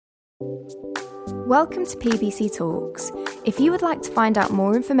Welcome to PBC Talks. If you would like to find out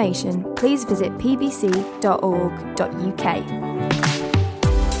more information, please visit pbc.org.uk.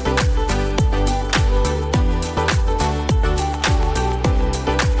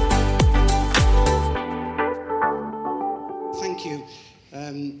 Thank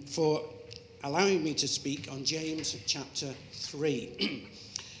you for allowing me to speak on James chapter 3,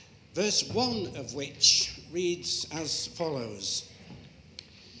 verse 1 of which reads as follows.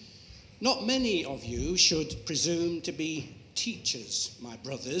 Not many of you should presume to be teachers, my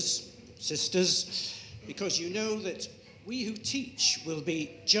brothers, sisters, because you know that we who teach will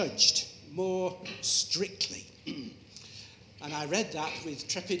be judged more strictly. And I read that with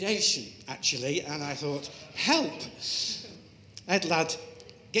trepidation, actually, and I thought, help! Ed, lad,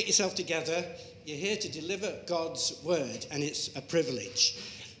 get yourself together. You're here to deliver God's word, and it's a privilege.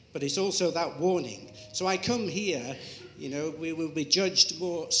 But it's also that warning. So I come here, we will be judged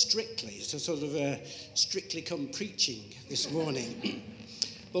more strictly. It's a sort of a strictly come preaching this morning.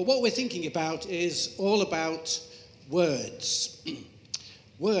 But what we're thinking about is all about words.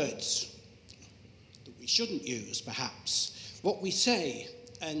 Words that we shouldn't use, perhaps. What we say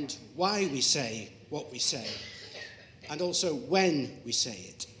and why we say what we say. And also when we say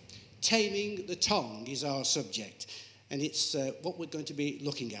it. Taming the tongue is our subject. And it's what we're going to be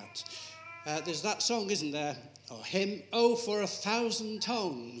looking at. There's that song, isn't there? Or hymn, oh, for 1,000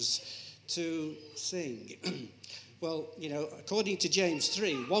 tongues to sing. Well, according to James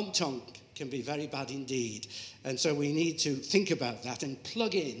 3, one tongue can be very bad indeed. And so we need to think about that and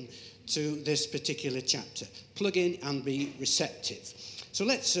plug in to this particular chapter. Plug in and be receptive. So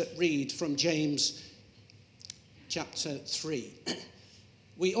let's read from James chapter 3.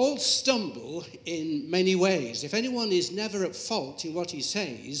 We all stumble in many ways. If anyone is never at fault in what he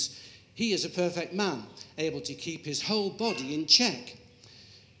says, he is a perfect man, able to keep his whole body in check.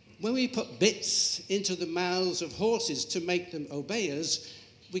 When we put bits into the mouths of horses to make them obey us,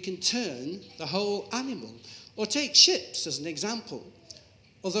 we can turn the whole animal. Or take ships as an example.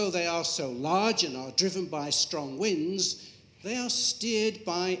 Although they are so large and are driven by strong winds, they are steered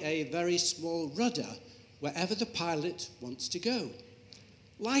by a very small rudder wherever the pilot wants to go.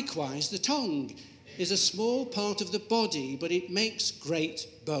 Likewise, the tongue is a small part of the body, but it makes great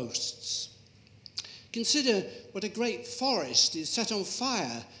boasts. Consider what a great forest is set on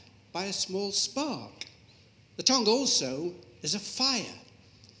fire by a small spark. The tongue also is a fire,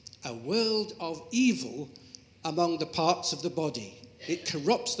 a world of evil among the parts of the body. It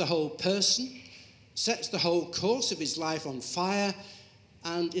corrupts the whole person, sets the whole course of his life on fire,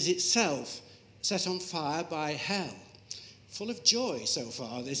 and is itself set on fire by hell. Full of joy so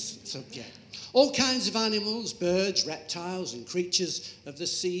far, this subject. All kinds of animals, birds, reptiles, and creatures of the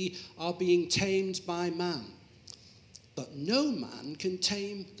sea are being tamed by man. But no man can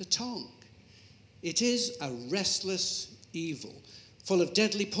tame the tongue. It is a restless evil, full of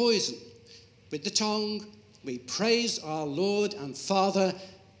deadly poison. With the tongue we praise our Lord and Father,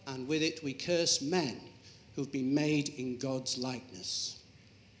 and with it we curse men who've been made in God's likeness.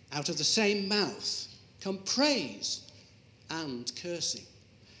 Out of the same mouth come praise and cursing.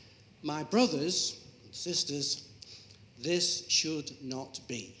 My brothers and sisters, this should not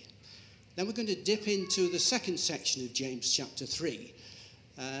be. Then we're going to dip into the second section of James chapter 3.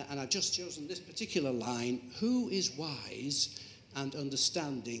 And I've just chosen this particular line, who is wise and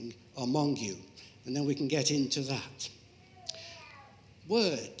understanding among you? And then we can get into that.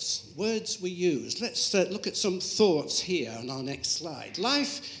 Words we use. Let's look at some thoughts here on our next slide.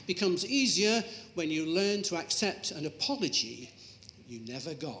 Life becomes easier when you learn to accept an apology you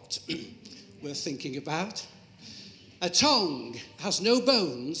never got. Worth thinking about. A tongue has no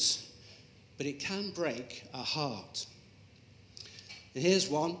bones, but it can break a heart. And here's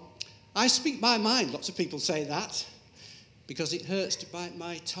one. I speak my mind. Lots of people say that because it hurts to bite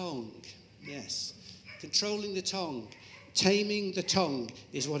my tongue. Yes, controlling the tongue. Taming the tongue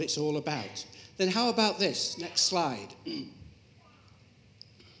is what it's all about. Then how about this? Next slide.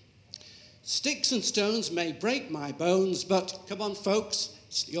 Sticks and stones may break my bones, but come on, folks,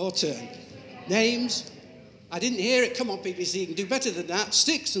 it's your turn. Names. I didn't hear it. Come on, PBC, you can do better than that.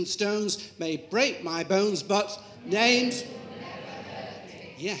 Sticks and stones may break my bones, but names.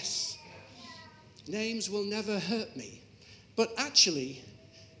 Yes. Names will never hurt me. But actually,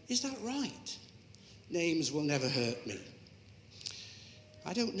 is that right? Names will never hurt me.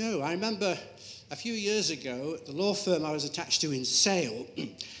 I don't know. I remember a few years ago, at the law firm I was attached to in Sale,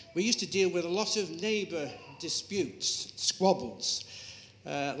 we used to deal with a lot of neighbour disputes, squabbles,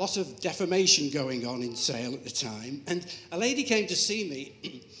 a lot of defamation going on in Sale at the time. And a lady came to see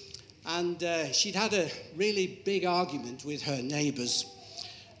me, and she'd had a really big argument with her neighbours.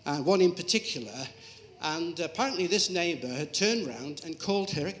 one in particular, and apparently this neighbour had turned round and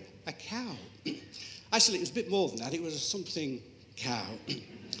called her a cow. Actually, it was a bit more than that. It was a something cow.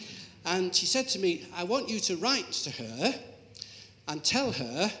 And she said to me, I want you to write to her and tell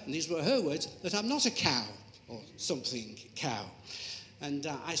her, and these were her words, that I'm not a cow or something cow. And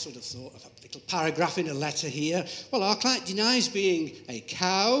I sort of thought of a little paragraph in a letter here. Well, our client denies being a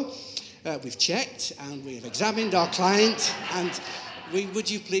cow. We've checked and we have examined our client, and would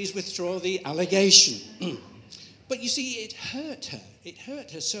you please withdraw the allegation? But you see, it hurt her. It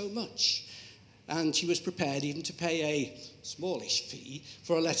hurt her so much. And she was prepared even to pay a smallish fee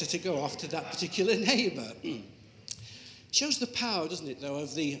for a letter to go off to that particular neighbour. Shows the power, doesn't it, though,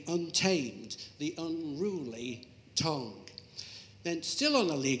 of the untamed, the unruly tongue. Then, still on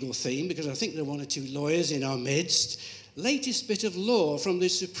a legal theme, because I think there are one or two lawyers in our midst, latest bit of law from the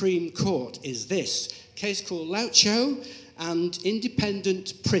Supreme Court is this. Case called Laucho and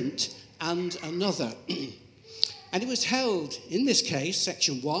Independent Print and Another. And it was held, in this case,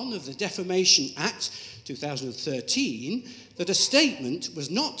 Section 1 of the Defamation Act 2013, that a statement was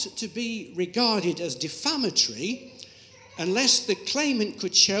not to be regarded as defamatory unless the claimant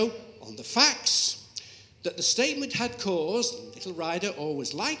could show on the facts that the statement had caused, little rider, or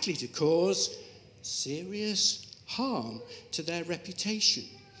was likely to cause, serious harm to their reputation.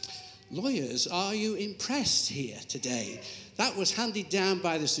 Lawyers, are you impressed here today? That was handed down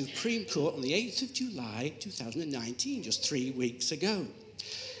by the Supreme Court on the 8th of July 2019, just 3 weeks ago.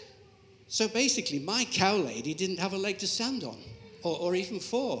 So basically, my cow lady didn't have a leg to stand on, or even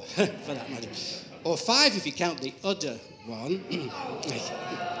 4, for that matter. Or 5 if you count the other one.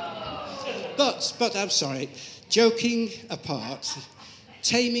 But I'm sorry, joking apart,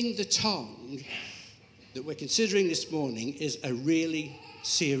 taming the tongue that we're considering this morning is a really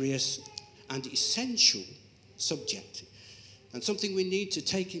serious and essential subject, and something we need to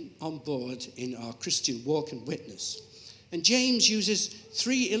take on board in our Christian walk and witness. And James uses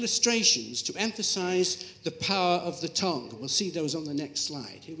 3 illustrations to emphasize the power of the tongue. We'll see those on the next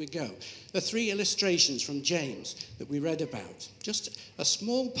slide. Here we go. The 3 illustrations from James that we read about. Just a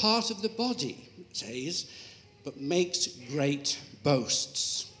small part of the body, it says, but makes great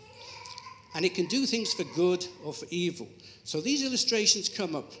boasts. And it can do things for good or for evil. So these illustrations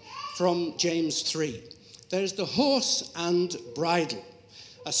come up from James 3. There's the horse and bridle.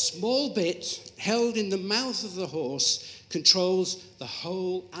 A small bit held in the mouth of the horse controls the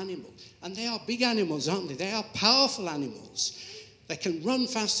whole animal. And they are big animals, aren't they? They are powerful animals. They can run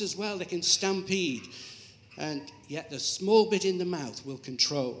fast as well. They can stampede. And yet the small bit in the mouth will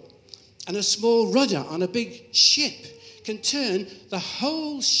control. And a small rudder on a big ship can turn the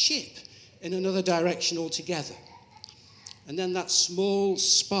whole ship in another direction altogether. And then that small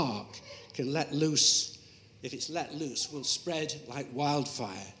spark can let loose. If it's let loose, will spread like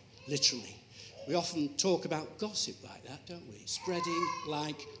wildfire, literally. We often talk about gossip like that, don't we? Spreading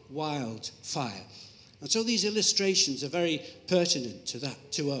like wildfire. And so these illustrations are very pertinent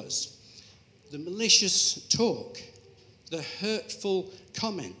to us. The malicious talk, the hurtful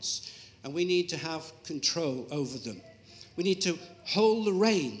comments, and we need to have control over them. We need to hold the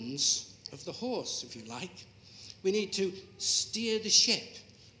reins of the horse, if you like. We need to steer the ship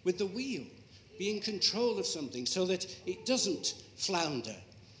with the wheel, be in control of something so that it doesn't flounder,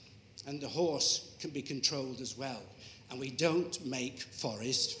 and the horse can be controlled as well, and we don't make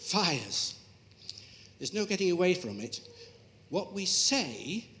forest fires. There's no getting away from it. What we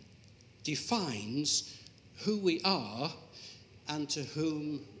say defines who we are and to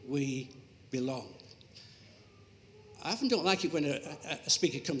whom we belong. I often don't like it when a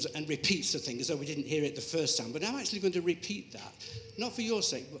speaker comes and repeats the thing as though we didn't hear it the first time, but I'm actually going to repeat that, not for your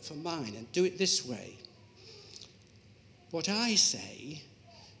sake, but for mine, and do it this way. What I say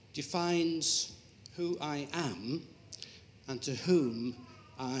defines who I am and to whom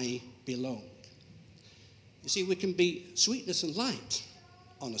I belong. You see, we can be sweetness and light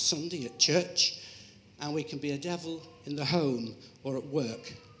on a Sunday at church, and we can be a devil in the home or at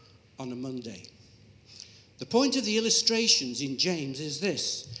work on a Monday. The point of the illustrations in James is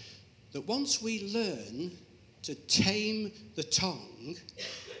this, that once we learn to tame the tongue,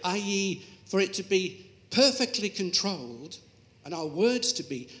 i.e. for it to be perfectly controlled, and our words to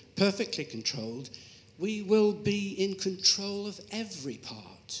be perfectly controlled, we will be in control of every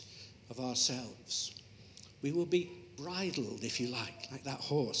part of ourselves. We will be bridled, if you like that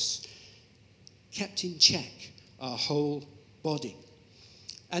horse, kept in check, our whole body.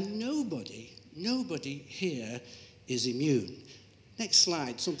 And nobody here is immune. Next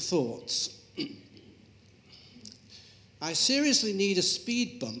slide, some thoughts. I seriously need a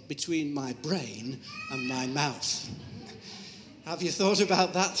speed bump between my brain and my mouth. Have you thought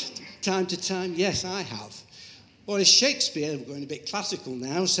about that time to time? Yes, I have. Or as Shakespeare, we're going a bit classical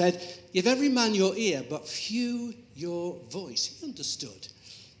now, said, give every man your ear, but few your voice. He understood.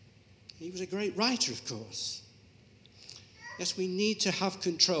 He was a great writer, of course. Yes, we need to have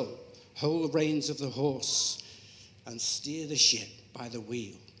control, hold the reins of the horse, and steer the ship by the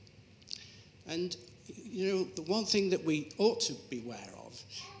wheel. And, you know, the one thing that we ought to beware of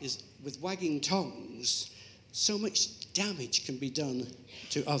is with wagging tongues, so much damage can be done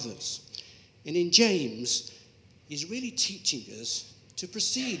to others. And in James, he's really teaching us to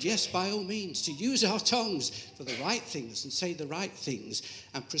proceed, yes, by all means, to use our tongues for the right things and say the right things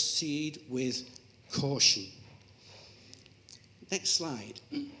and proceed with caution. Next slide.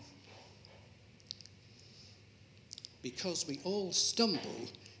 Because we all stumble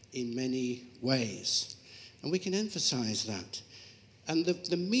in many ways. And we can emphasize that. And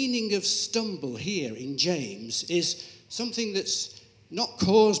the meaning of stumble here in James is something that's not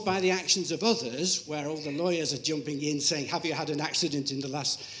caused by the actions of others, where all the lawyers are jumping in saying, have you had an accident in the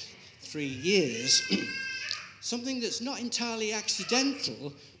last 3 years? Something that's not entirely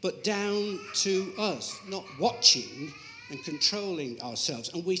accidental, but down to us, not watching and controlling ourselves.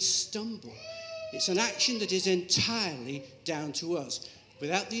 And we stumble. It's an action that is entirely down to us,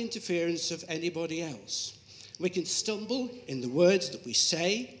 without the interference of anybody else. We can stumble in the words that we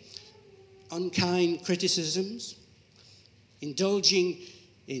say, unkind criticisms, indulging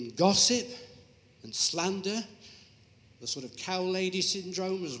in gossip and slander, the sort of cow lady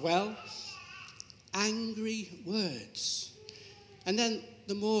syndrome as well, angry words, and then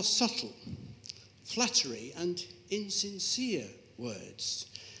the more subtle, flattery and insincere words.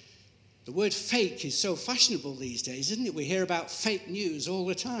 The word fake is so fashionable these days, isn't it? We hear about fake news all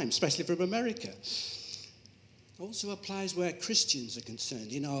the time, especially from America. Also applies where Christians are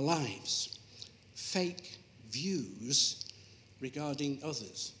concerned in our lives. Fake views regarding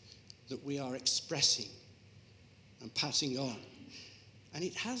others that we are expressing and passing on. And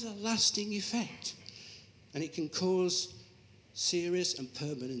it has a lasting effect. And it can cause serious and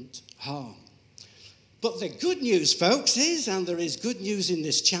permanent harm. But the good news, folks, is, and there is good news in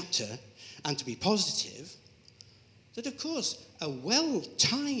this chapter, and to be positive, that of course a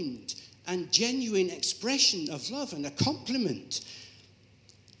well-timed and genuine expression of love and a compliment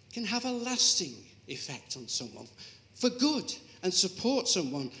can have a lasting effect on someone for good and support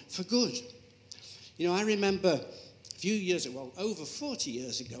someone for good. You know, I remember a few years ago, well, over 40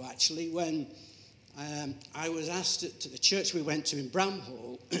 years ago actually, when I was asked at the church we went to in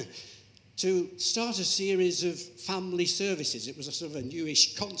Bramhall to start a series of family services. It was a sort of a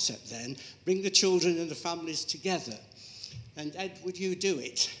newish concept then, bring the children and the families together. And Ed, would you do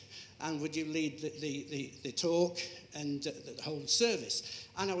it? And would you lead the talk and the whole service?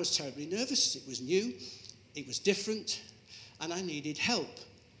 And I was terribly nervous. It was new, it was different, and I needed help.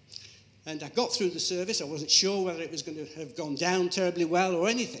 And I got through the service. I wasn't sure whether it was going to have gone down terribly well or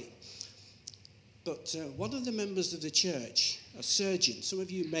anything. But one of the members of the church, a surgeon, some of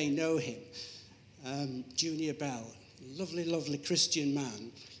you may know him, Junior Bell, lovely, lovely Christian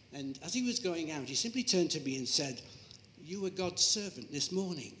man. And as he was going out, he simply turned to me and said, "You were God's servant this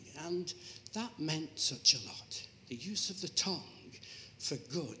morning." And that meant such a lot. The use of the tongue for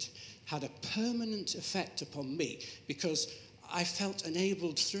good had a permanent effect upon me because I felt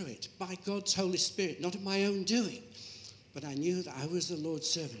enabled through it by God's Holy Spirit, not of my own doing. But I knew that I was the Lord's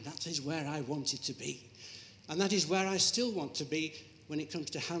servant. That is where I wanted to be. And that is where I still want to be when it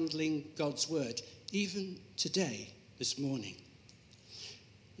comes to handling God's word, even today, this morning.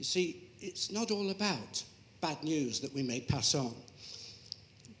 You see, it's not all about bad news that we may pass on.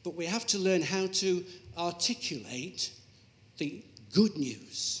 But we have to learn how to articulate the good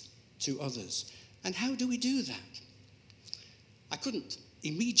news to others. And how do we do that? I couldn't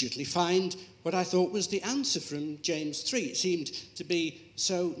immediately find what I thought was the answer from James 3. It seemed to be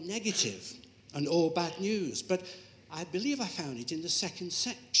so negative and all bad news. But I believe I found it in the second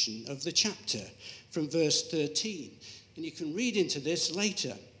section of the chapter from verse 13. And you can read into this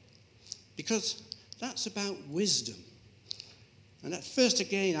later, because that's about wisdom. And at first,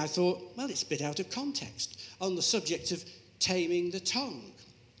 again, I thought, well, it's a bit out of context on the subject of taming the tongue.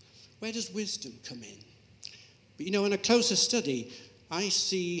 Where does wisdom come in? But, you know, in a closer study, I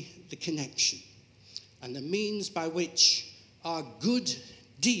see the connection and the means by which our good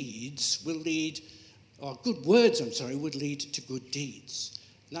deeds will lead, or good words, would lead to good deeds.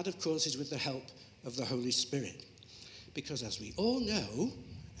 And that, of course, is with the help of the Holy Spirit. Because as we all know,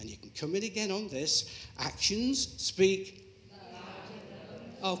 and you can come in again on this, actions speak.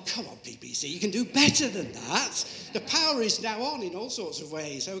 Oh, come on, BBC, you can do better than that. The power is now on in all sorts of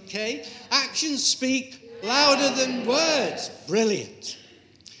ways, okay? Actions speak Louder than words. Brilliant.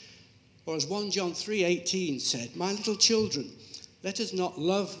 Or as 1 John 3:18 said, "My little children, let us not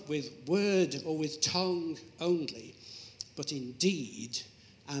love with word or with tongue only, but in deed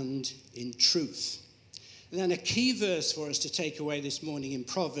and in truth." And then a key verse for us to take away this morning in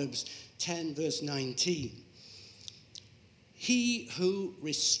Proverbs 10 verse 19. "He who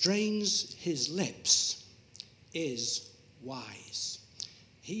restrains his lips is wise."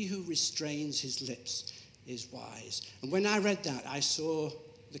 He who restrains his lips is wise. And when I read that, I saw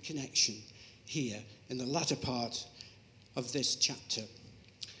the connection here in the latter part of this chapter.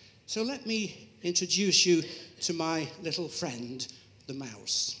 So let me introduce you to my little friend, the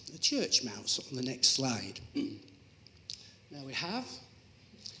mouse, the church mouse, on the next slide. Now we have,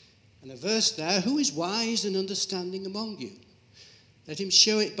 and a verse there, "Who is wise and understanding among you? Let him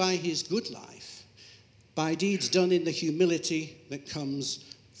show it by his good life, by deeds done in the humility that comes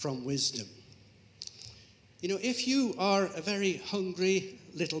from wisdom." You know, if you are a very hungry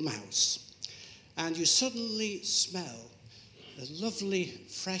little mouse and you suddenly smell the lovely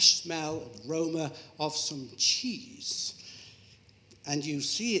fresh smell, aroma of some cheese, and you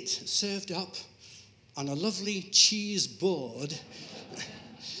see it served up on a lovely cheese board,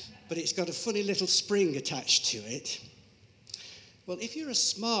 but it's got a funny little spring attached to it. Well, if you're a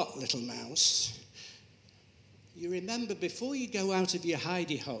smart little mouse, you remember before you go out of your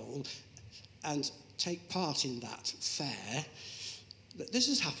hidey hole and take part in that fair, that this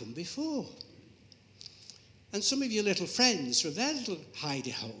has happened before. And some of your little friends from their little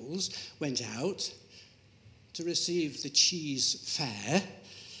hidey holes went out to receive the cheese fare,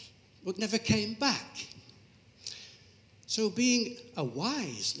 but never came back. So being a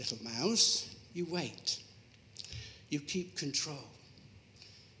wise little mouse, you wait. You keep control.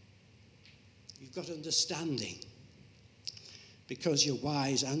 You've got understanding because you're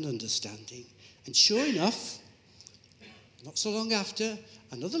wise and understanding. And sure enough, not so long after,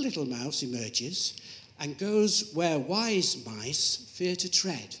 another little mouse emerges and goes where wise mice fear to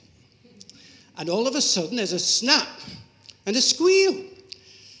tread. And all of a sudden, there's a snap and a squeal.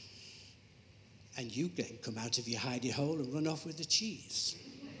 And you then come out of your hidey hole and run off with the cheese.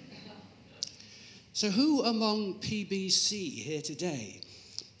 So who among PBC here today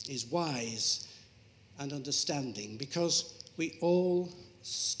is wise and understanding? Because we all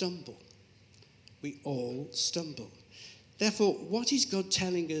stumble. We all stumble. Therefore, what is God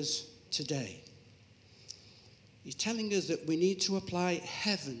telling us today? He's telling us that we need to apply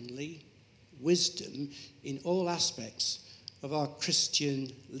heavenly wisdom in all aspects of our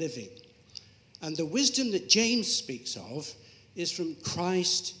Christian living. And the wisdom that James speaks of is from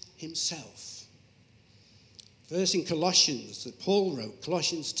Christ himself. Verse in Colossians that Paul wrote,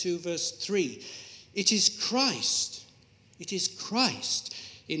 Colossians 2 verse 3, it is Christ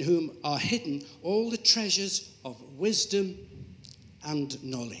in whom are hidden all the treasures of wisdom and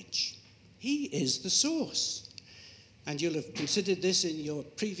knowledge. He is the source. And you'll have considered this in your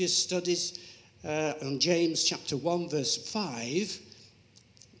previous studies on James chapter 1 verse 5.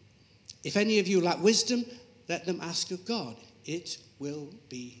 If any of you lack wisdom, let them ask of God. It will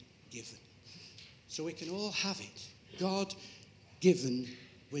be given. So we can all have it. God-given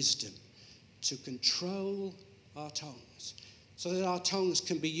wisdom to control our tongues so that our tongues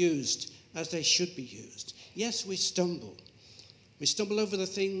can be used as they should be used. Yes, we stumble. We stumble over the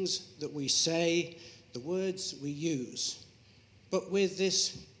things that we say, the words we use. But with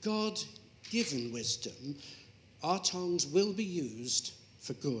this God-given wisdom, our tongues will be used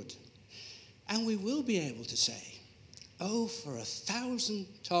for good. And we will be able to say, oh, for 1,000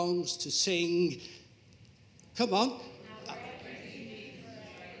 tongues to sing. Come on.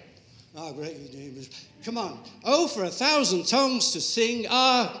 Our great Redeemer's. Come on. Oh, for 1,000 tongues to sing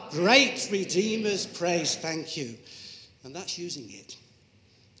our great Redeemer's praise. Thank you. And that's using it.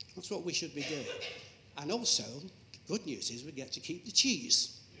 That's what we should be doing. And also, the good news is we get to keep the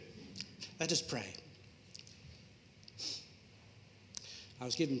cheese. Let us pray. I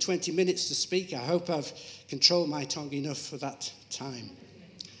was given 20 minutes to speak. I hope I've controlled my tongue enough for that time.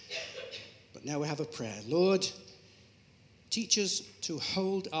 But now we have a prayer. Lord, teach us to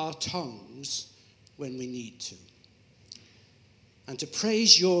hold our tongues when we need to, and to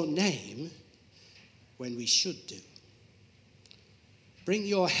praise your name when we should do. Bring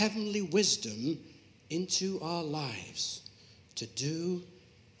your heavenly wisdom into our lives to do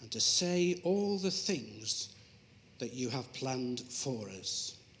and to say all the things that you have planned for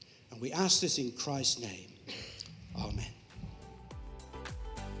us. And we ask this in Christ's name. Amen.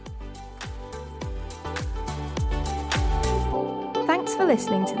 Thanks for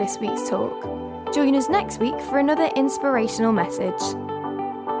listening to this week's talk. Join us next week for another inspirational message.